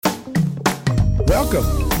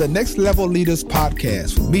Welcome to the Next Level Leaders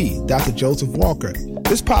Podcast with me, Dr. Joseph Walker.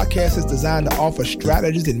 This podcast is designed to offer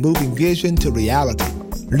strategies in moving vision to reality.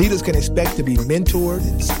 Leaders can expect to be mentored,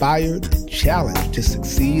 inspired, and challenged to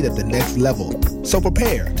succeed at the next level. So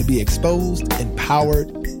prepare to be exposed, empowered,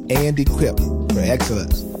 and equipped for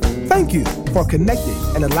excellence. Thank you for connecting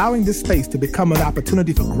and allowing this space to become an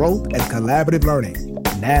opportunity for growth and collaborative learning.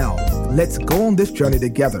 Now, let's go on this journey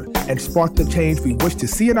together and spark the change we wish to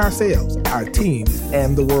see in ourselves, our teams,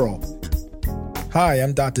 and the world. Hi,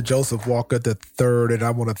 I'm Dr. Joseph Walker III, and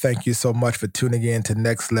I want to thank you so much for tuning in to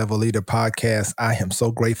Next Level Leader Podcast. I am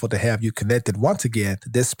so grateful to have you connected once again to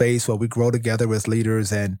this space where we grow together as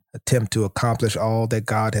leaders and attempt to accomplish all that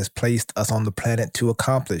God has placed us on the planet to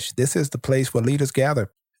accomplish. This is the place where leaders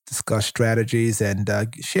gather, discuss strategies, and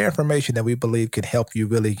share information that we believe can help you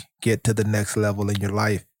really get to the next level in your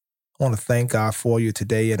life. I want to thank God for you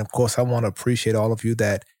today. And of course, I want to appreciate all of you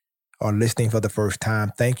that are listening for the first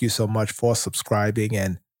time. Thank you so much for subscribing.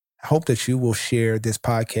 And I hope that you will share this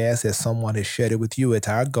podcast as someone has shared it with you. It's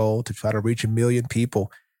our goal to try to reach 1 million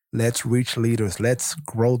people. Let's reach leaders. Let's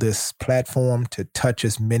grow this platform to touch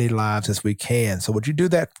as many lives as we can. So would you do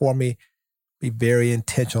that for me? Be very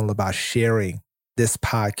intentional about sharing this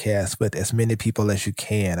podcast with as many people as you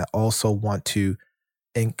can. I also want to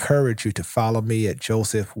encourage you to follow me at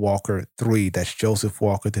Joseph Walker 3. That's Joseph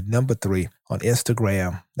Walker, the number 3 on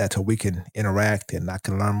Instagram. That's where we can interact and I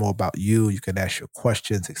can learn more about you. You can ask your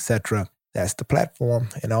questions, etc. That's the platform.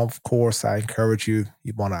 And of course, I encourage you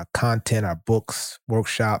want our content, our books,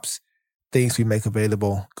 workshops, things we make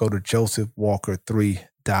available, go to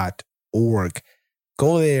josephwalker3.org.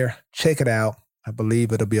 Go there, check it out. I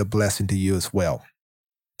believe it'll be a blessing to you as well.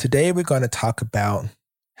 Today, we're going to talk about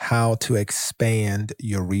how to expand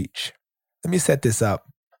your reach. Let me set this up.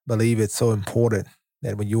 I believe it's so important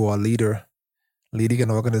that when you are a leader, leading an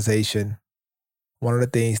organization, one of the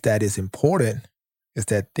things that is important is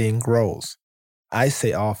that thing grows. I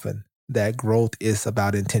say often that growth is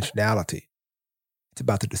about intentionality. It's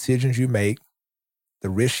about the decisions you make, the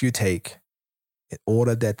risks you take, in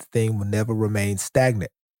order that the thing will never remain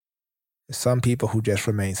stagnant. There's some people who just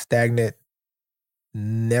remain stagnant,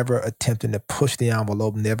 never attempting to push the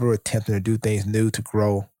envelope, never attempting to do things new to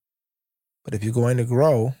grow. But if you're going to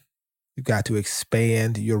grow, you've got to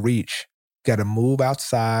expand your reach. You've got to move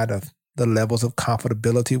outside of the levels of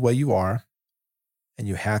comfortability where you are, and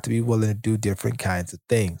you have to be willing to do different kinds of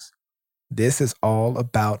things. This is all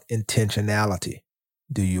about intentionality.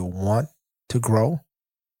 Do you want to grow?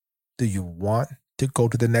 Do you want to go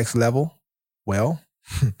to the next level? Well,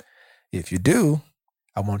 if you do,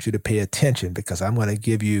 I want you to pay attention because I'm going to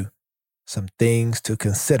give you some things to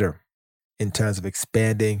consider in terms of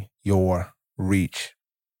expanding your reach.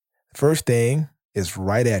 The first thing is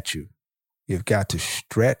right at you. You've got to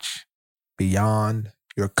stretch beyond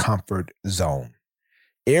your comfort zone.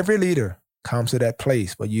 Every leader comes to that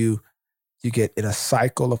place where you get in a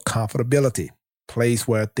cycle of comfortability, place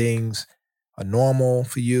where things are normal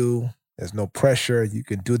for you. There's no pressure. You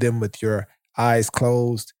can do them with your eyes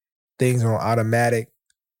closed. Things are automatic.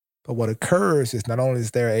 But what occurs is not only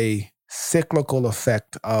is there a cyclical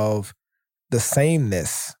effect of the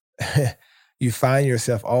sameness, you find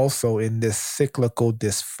yourself also in this cyclical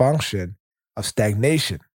dysfunction of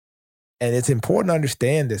stagnation. And it's important to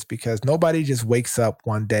understand this because nobody just wakes up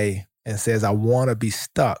one day and says, I want to be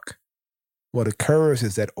stuck. What occurs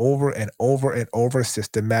is that over and over and over,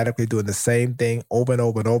 systematically doing the same thing over and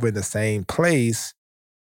over and over in the same place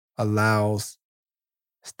allows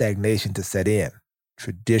stagnation to set in.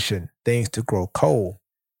 Tradition, things to grow cold.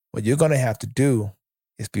 What you're going to have to do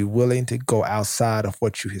is be willing to go outside of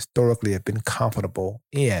what you historically have been comfortable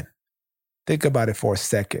in. Think about it for a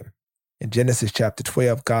second. In Genesis chapter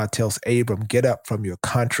 12, God tells Abram, get up from your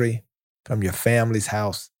country, from your family's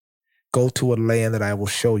house, go to a land that I will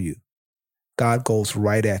show you. God goes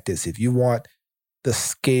right at this. If you want the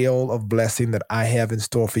scale of blessing that I have in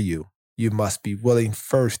store for you, you must be willing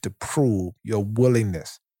first to prove your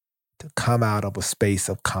willingness to come out of a space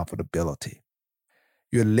of comfortability.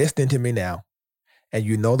 You're listening to me now, and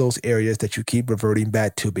you know those areas that you keep reverting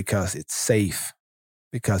back to because it's safe,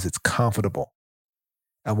 because it's comfortable.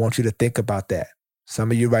 I want you to think about that. Some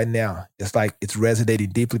of you right now, it's like it's resonating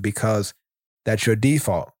deeply because that's your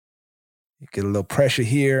default. You get a little pressure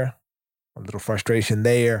here, a little frustration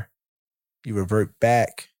there. You revert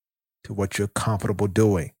back to what you're comfortable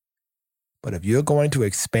doing. But if you're going to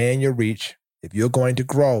expand your reach, if you're going to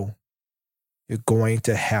grow, you're going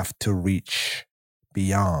to have to reach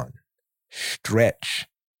beyond, stretch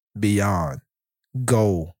beyond,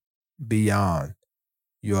 go beyond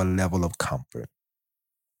your level of comfort.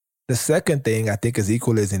 The second thing I think is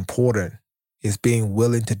equally as important is being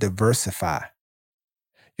willing to diversify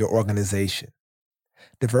your organization.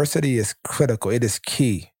 Diversity is critical. It is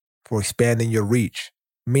key for expanding your reach,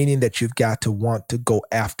 meaning that you've got to want to go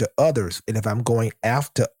after others. And if I'm going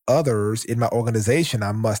after others in my organization,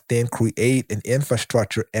 I must then create an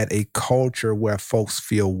infrastructure and a culture where folks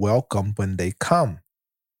feel welcome when they come.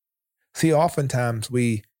 See, oftentimes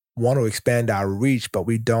we want to expand our reach, but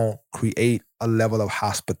we don't create a level of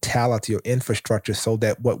hospitality or infrastructure so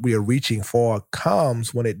that what we are reaching for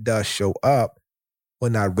comes when it does show up. We're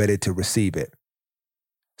not ready to receive it.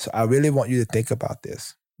 So I really want you to think about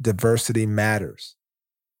this. Diversity matters.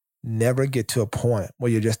 Never get to a point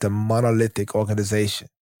where you're just a monolithic organization.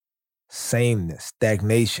 Sameness,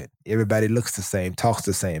 stagnation, everybody looks the same, talks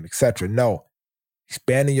the same, etc. No.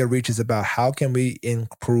 Expanding your reach is about how can we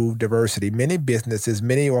improve diversity. Many businesses,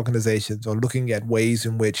 many organizations are looking at ways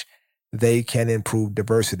in which they can improve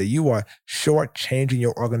diversity. You are shortchanging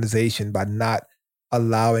your organization by not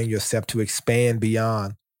allowing yourself to expand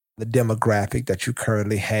beyond the demographic that you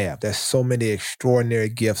currently have. There's so many extraordinary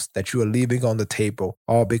gifts that you are leaving on the table,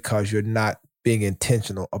 all because you're not being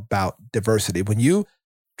intentional about diversity. When you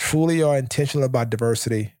truly are intentional about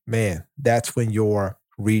diversity, man, that's when your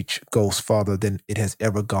reach goes farther than it has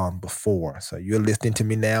ever gone before. So you're listening to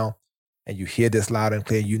me now and you hear this loud and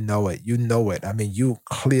clear. You know it. You know it. I mean, you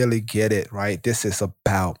clearly get it, right? This is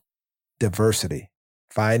about diversity,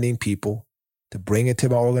 finding people to bring into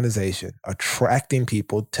my organization, attracting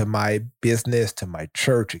people to my business, to my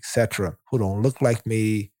church, etc., who don't look like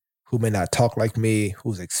me, who may not talk like me,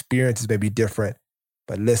 whose experiences may be different.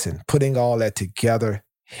 But listen, putting all that together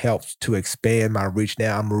helps to expand my reach.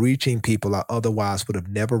 Now I'm reaching people I otherwise would have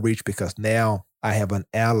never reached because now I have an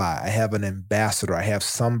ally, I have an ambassador, I have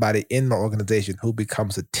somebody in my organization who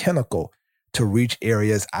becomes a tentacle to reach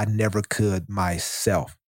areas I never could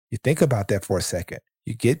myself. You think about that for a second.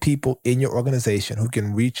 You get people in your organization who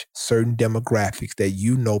can reach certain demographics that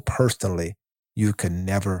you know personally you can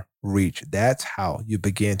never reach. That's how you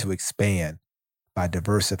begin to expand, by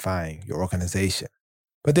diversifying your organization.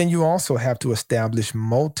 But then you also have to establish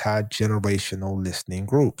multi-generational listening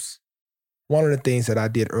groups. One of the things that I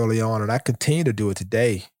did early on, and I continue to do it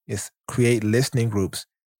today, is create listening groups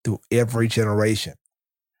through every generation.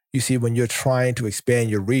 You see, when you're trying to expand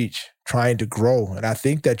your reach, trying to grow, and I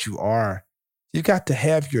think that you got to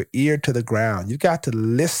have your ear to the ground. You got to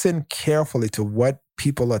listen carefully to what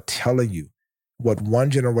people are telling you. What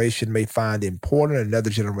one generation may find important,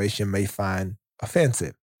 another generation may find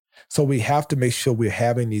offensive. So we have to make sure we're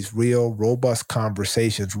having these real, robust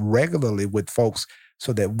conversations regularly with folks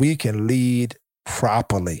so that we can lead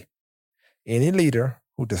properly. Any leader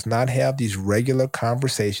who does not have these regular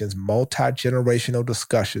conversations, multi-generational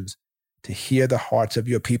discussions to hear the hearts of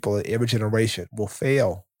your people in every generation will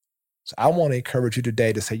fail. So I want to encourage you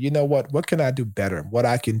today to say, you know what can I do better? What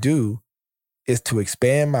I can do is to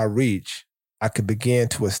expand my reach. I can begin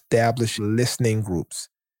to establish listening groups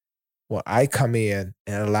where I come in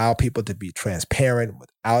and allow people to be transparent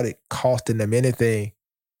without it costing them anything.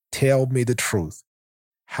 Tell me the truth.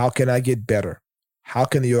 How can I get better? How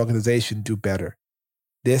can the organization do better?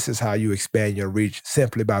 This is how you expand your reach,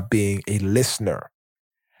 simply by being a listener.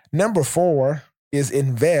 Number 4 is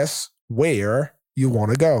invest where you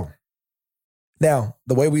want to go. Now,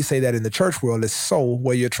 the way we say that in the church world is sow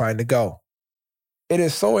where you're trying to go. It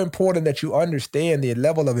is so important that you understand the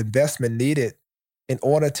level of investment needed in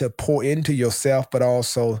order to pour into yourself, but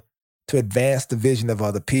also to advance the vision of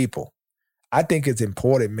other people. I think it's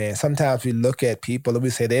important, man. Sometimes we look at people and we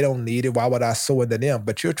say they don't need it. Why would I sow into them?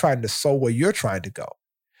 But you're trying to sow where you're trying to go.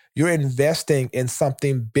 You're investing in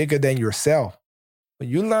something bigger than yourself. When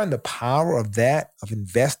you learn the power of that, of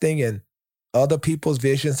investing in other people's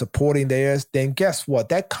vision, supporting theirs, then guess what?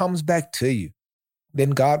 That comes back to you.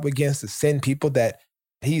 Then God begins to send people that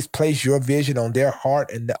He's placed your vision on their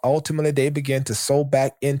heart, and ultimately they begin to sow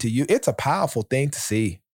back into you. It's a powerful thing to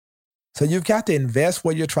see. So you've got to invest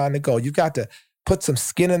where you're trying to go. You've got to put some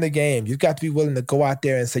skin in the game. You've got to be willing to go out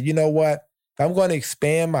there and say, you know what? If I'm going to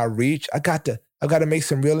expand my reach, I've got to make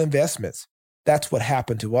some real investments. That's what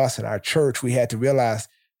happened to us in our church. We had to realize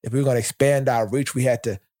if we were going to expand our reach, we had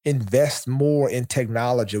to invest more in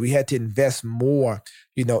technology. We had to invest more,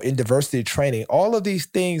 in diversity training. All of these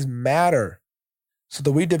things matter so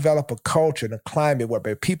that we develop a culture and a climate where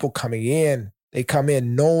people coming in, they come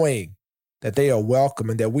in knowing that they are welcome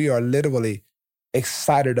and that we are literally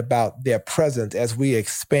excited about their presence as we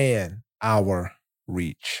expand our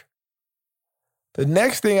reach. The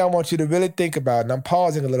next thing I want you to really think about, and I'm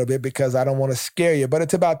pausing a little bit because I don't want to scare you, but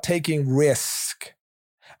it's about taking risk.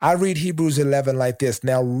 I read Hebrews 11 like this.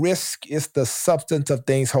 Now, risk is the substance of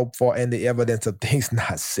things hoped for and the evidence of things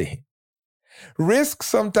not seen. Risks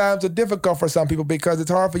sometimes are difficult for some people because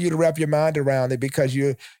it's hard for you to wrap your mind around it because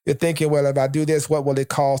you're thinking, well, if I do this, what will it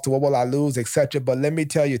cost? What will I lose, etc. But let me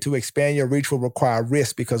tell you, to expand your reach will require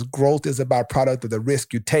risk because growth is a byproduct of the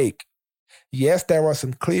risk you take. Yes, there are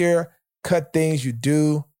some clear cut things you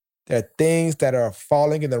do. There are things that are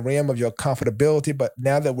falling in the realm of your comfortability. But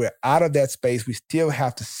now that we're out of that space, we still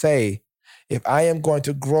have to say, if I am going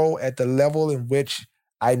to grow at the level in which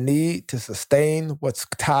I need to sustain what's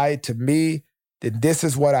tied to me, then this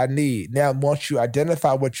is what I need. Now, once you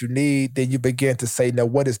identify what you need, then you begin to say, now,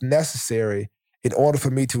 what is necessary in order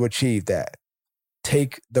for me to achieve that?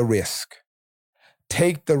 Take the risk.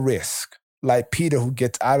 Take the risk. Like Peter, who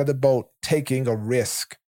gets out of the boat, taking a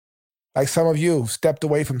risk. Like some of you stepped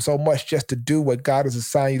away from so much just to do what God has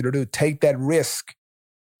assigned you to do. Take that risk.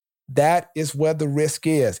 That is where the risk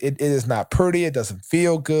is. It is not pretty. It doesn't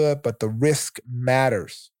feel good, but the risk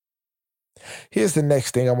matters. Here's the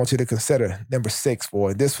next thing I want you to consider. Number 6,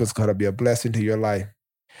 boy, this was going to be a blessing to your life.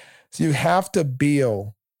 So you have to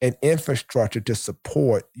build an infrastructure to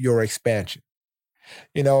support your expansion.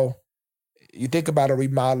 You know, you think about a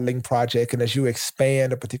remodeling project, and as you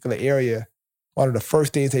expand a particular area, one of the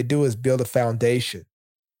first things they do is build a foundation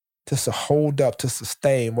to hold up, to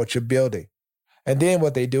sustain what you're building. And then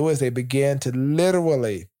what they do is they begin to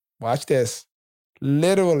literally, watch this,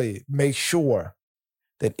 literally make sure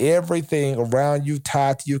that everything around you,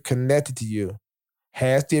 tied to you, connected to you,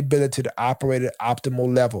 has the ability to operate at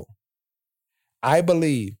optimal level. I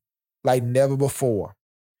believe, like never before,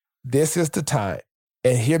 this is the time,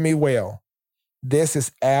 and hear me well, this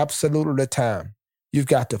is absolutely the time. You've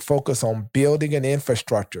got to focus on building an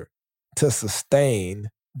infrastructure to sustain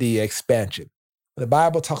the expansion. The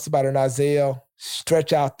Bible talks about in Isaiah,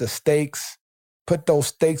 stretch out the stakes, put those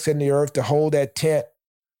stakes in the earth to hold that tent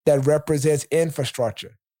that represents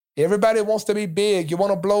infrastructure. Everybody wants to be big. You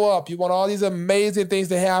want to blow up. You want all these amazing things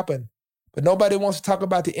to happen. But nobody wants to talk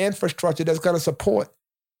about the infrastructure that's going to support.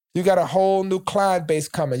 You got a whole new client base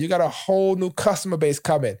coming. You got a whole new customer base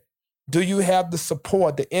coming. Do you have the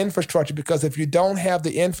support, the infrastructure? Because if you don't have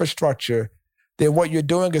the infrastructure, then what you're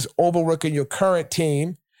doing is overworking your current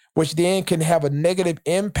team, which then can have a negative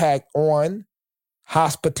impact on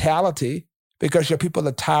hospitality because your people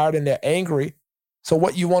are tired and they're angry. So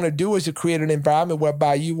what you want to do is to create an environment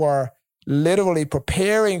whereby you are literally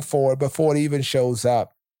preparing for it before it even shows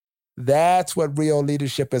up. That's what real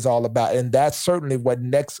leadership is all about. And that's certainly what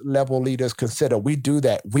next level leaders consider. We do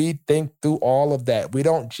that. We think through all of that. We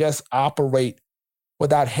don't just operate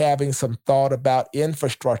without having some thought about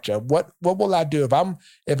infrastructure. What will I do if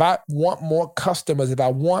I want more customers, if I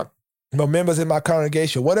want more members in my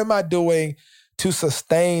congregation? What am I doing to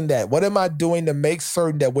sustain that? What am I doing to make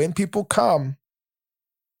certain that when people come,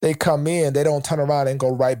 they come in, they don't turn around and go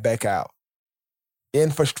right back out?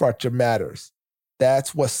 Infrastructure matters.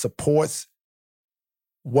 That's what supports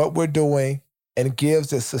what we're doing and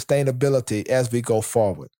gives it sustainability as we go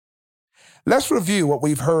forward. Let's review what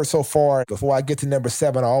we've heard so far. Before I get to number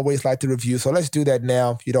 7, I always like to review. So let's do that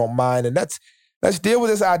now, if you don't mind. And let's deal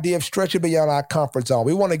with this idea of stretching beyond our comfort zone.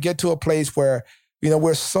 We want to get to a place where,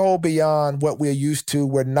 we're so beyond what we're used to.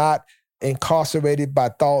 We're not incarcerated by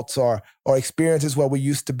thoughts or experiences where we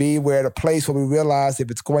used to be. We're at a place where we realize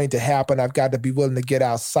if it's going to happen, I've got to be willing to get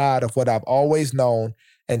outside of what I've always known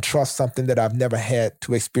and trust something that I've never had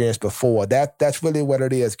to experience before. That's really what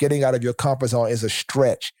it is. Getting out of your comfort zone is a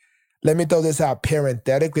stretch. Let me throw this out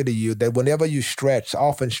parenthetically to you, that whenever you stretch,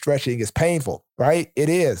 often stretching is painful, right? It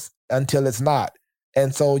is until it's not.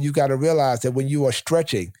 And so you got to realize that when you are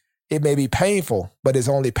stretching, it may be painful, but it's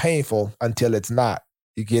only painful until it's not.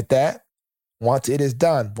 You get that? Once it is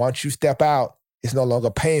done, once you step out, it's no longer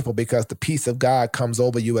painful because the peace of God comes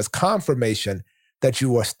over you as confirmation that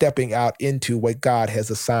you are stepping out into what God has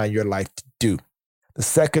assigned your life to do. The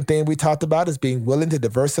second thing we talked about is being willing to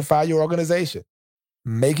diversify your organization,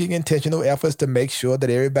 making intentional efforts to make sure that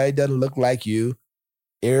everybody doesn't look like you.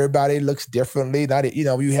 Everybody looks differently.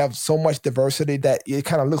 You have so much diversity that it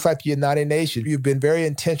kind of looks like the United Nations. You've been very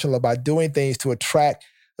intentional about doing things to attract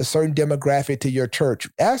a certain demographic to your church.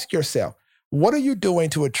 Ask yourself, what are you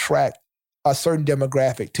doing to attract a certain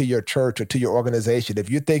demographic to your church or to your organization? If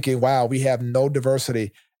you're thinking, wow, we have no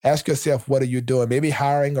diversity, ask yourself, what are you doing? Maybe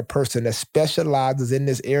hiring a person that specializes in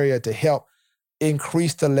this area to help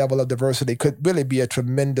increase the level of diversity could really be a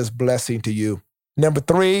tremendous blessing to you. Number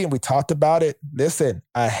 3, and we talked about it, listen,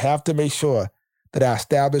 I have to make sure that I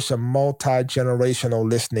establish a multi-generational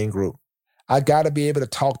listening group. I got to be able to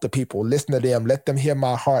talk to people, listen to them, let them hear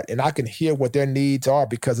my heart, and I can hear what their needs are,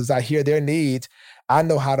 because as I hear their needs, I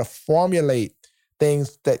know how to formulate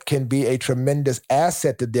things that can be a tremendous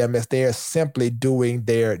asset to them as they are simply doing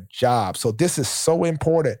their job. So this is so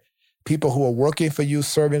important. People who are working for you,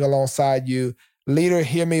 serving alongside you, leader,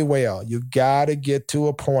 hear me well. You got to get to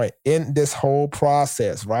a point in this whole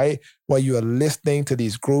process, right? Where you are listening to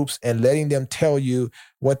these groups and letting them tell you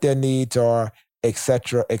what their needs are, et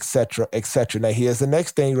cetera, et cetera, et cetera. Now, here's the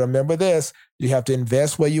next thing. Remember this. You have to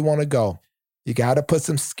invest where you want to go. You got to put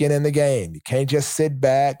some skin in the game. You can't just sit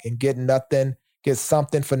back and get nothing, get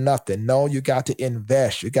something for nothing. No, you got to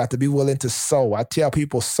invest. You got to be willing to sow. I tell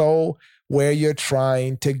people, sow where you're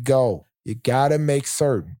trying to go. You got to make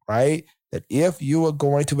certain, right, that if you are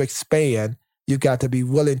going to expand, you've got to be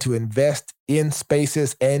willing to invest in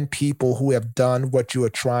spaces and people who have done what you are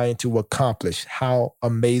trying to accomplish. How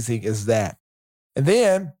amazing is that? And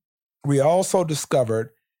then we also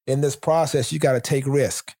discovered in this process, you got to take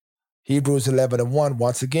risk. Hebrews 11:1,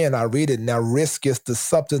 once again, I read it. Now, risk is the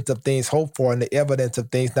substance of things hoped for and the evidence of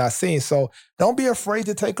things not seen. So don't be afraid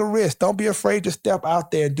to take a risk. Don't be afraid to step out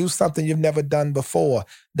there and do something you've never done before.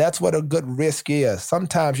 That's what a good risk is.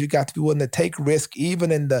 Sometimes you got to be willing to take risk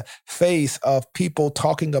even in the face of people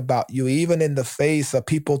talking about you, even in the face of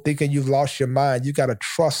people thinking you've lost your mind. You got to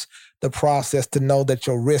trust the process to know that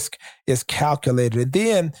your risk is calculated. And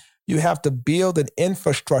then you have to build an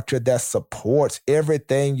infrastructure that supports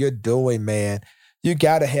everything you're doing, man. You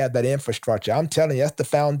got to have that infrastructure. I'm telling you, that's the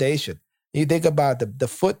foundation. You think about the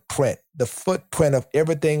footprint of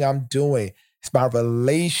everything I'm doing. It's my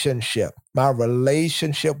relationship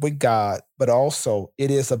with God, but also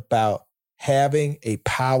it is about having a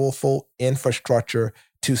powerful infrastructure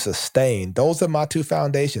to sustain. Those are my two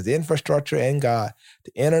foundations, infrastructure and God.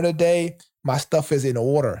 At the end of the day, my stuff is in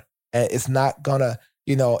order, and it's not gonna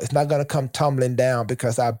come tumbling down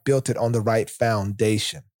because I built it on the right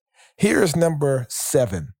foundation. Here's number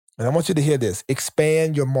 7, and I want you to hear this.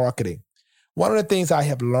 Expand your marketing. One of the things I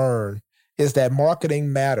have learned is that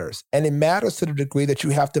marketing matters, and it matters to the degree that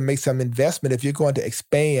you have to make some investment if you're going to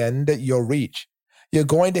expand your reach. You're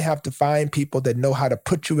going to have to find people that know how to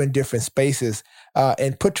put you in different spaces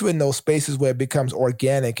and put you in those spaces where it becomes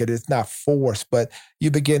organic and it's not forced, but you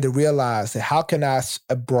begin to realize that how can I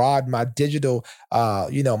broaden my digital,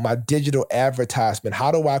 my digital advertisement?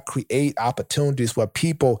 How do I create opportunities where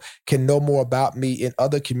people can know more about me in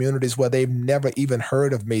other communities where they've never even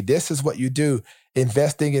heard of me? This is what you do,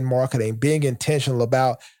 investing in marketing, being intentional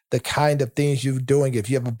about the kind of things you're doing. If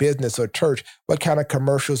you have a business or church, what kind of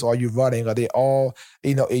commercials are you running? Are they all,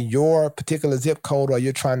 in your particular zip code, or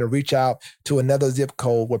you're trying to reach out to another zip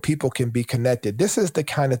code where people can be connected? This is the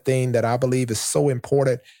kind of thing that I believe is so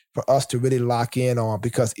important for us to really lock in on,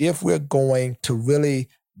 because if we're going to really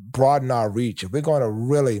broaden our reach, if we're going to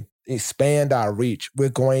really expand our reach, we're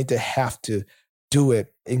going to have to do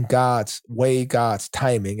it in God's way, God's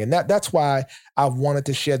timing. And that's why I wanted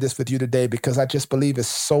to share this with you today, because I just believe it's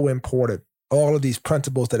so important. All of these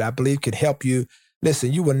principles that I believe can help you.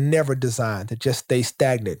 Listen, you were never designed to just stay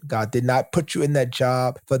stagnant. God did not put you in that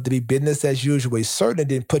job for it to be business as usual. He certainly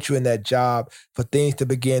didn't put you in that job for things to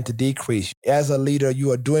begin to decrease. As a leader,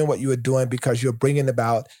 you are doing what you are doing because you're bringing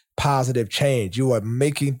about positive change. You are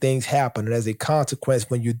making things happen. And as a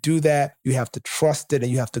consequence, when you do that, you have to trust it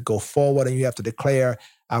and you have to go forward and you have to declare,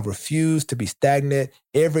 I refuse to be stagnant.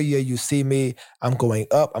 Every year you see me, I'm going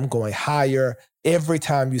up, I'm going higher. Every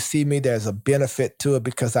time you see me, there's a benefit to it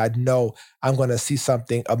because I know I'm going to see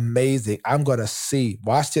something amazing. I'm going to see,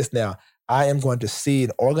 watch this now, I am going to see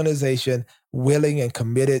an organization willing and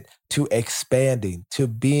committed to expanding, to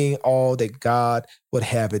being all that God would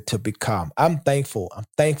have it to become. I'm thankful. I'm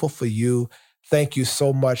thankful for you. Thank you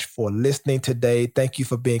so much for listening today. Thank you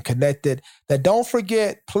for being connected. Now, don't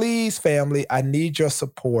forget, please, family, I need your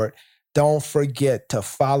support. Don't forget to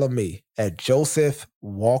follow me at Joseph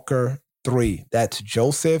Walker 3. That's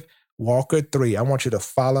Joseph Walker 3. I want you to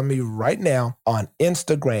follow me right now on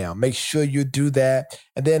Instagram. Make sure you do that.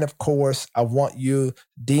 And then, of course, I want you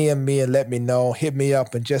DM me and let me know. Hit me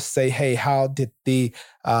up and just say, hey, how did the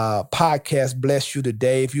podcast bless you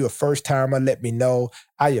today? If you're a first timer, let me know.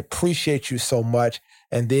 I appreciate you so much.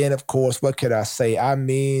 And then, of course, what could I say? I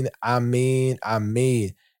mean.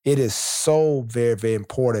 It is so very, very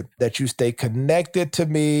important that you stay connected to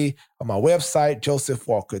me on my website, Joseph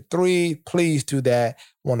Walker 3. Please do that.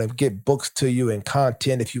 Want to get books to you and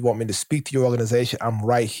content. If you want me to speak to your organization, I'm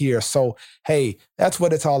right here. So, hey, that's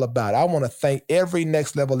what it's all about. I want to thank every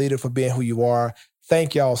next level leader for being who you are.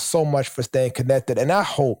 Thank y'all so much for staying connected. And I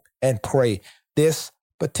hope and pray this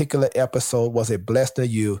particular episode was a blessing to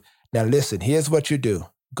you. Now, listen, here's what you do.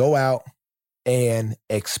 Go out and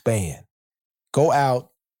expand. Go out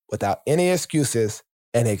without any excuses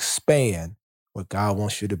and expand what God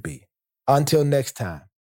wants you to be. Until next time,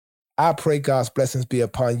 I pray God's blessings be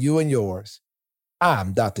upon you and yours.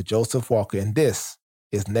 I'm Dr. Joseph Walker, and this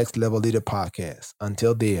is Next Level Leader Podcast.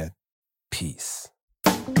 Until then, peace.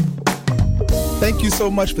 Thank you so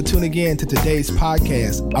much for tuning in to today's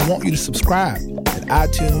podcast. I want you to subscribe at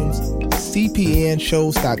iTunes,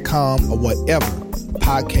 cpnshows.com, or whatever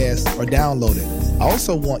podcasts are downloaded. I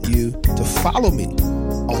also want you to follow me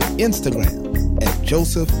on Instagram at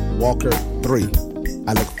Joseph Walker 3.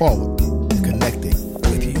 I look forward to connecting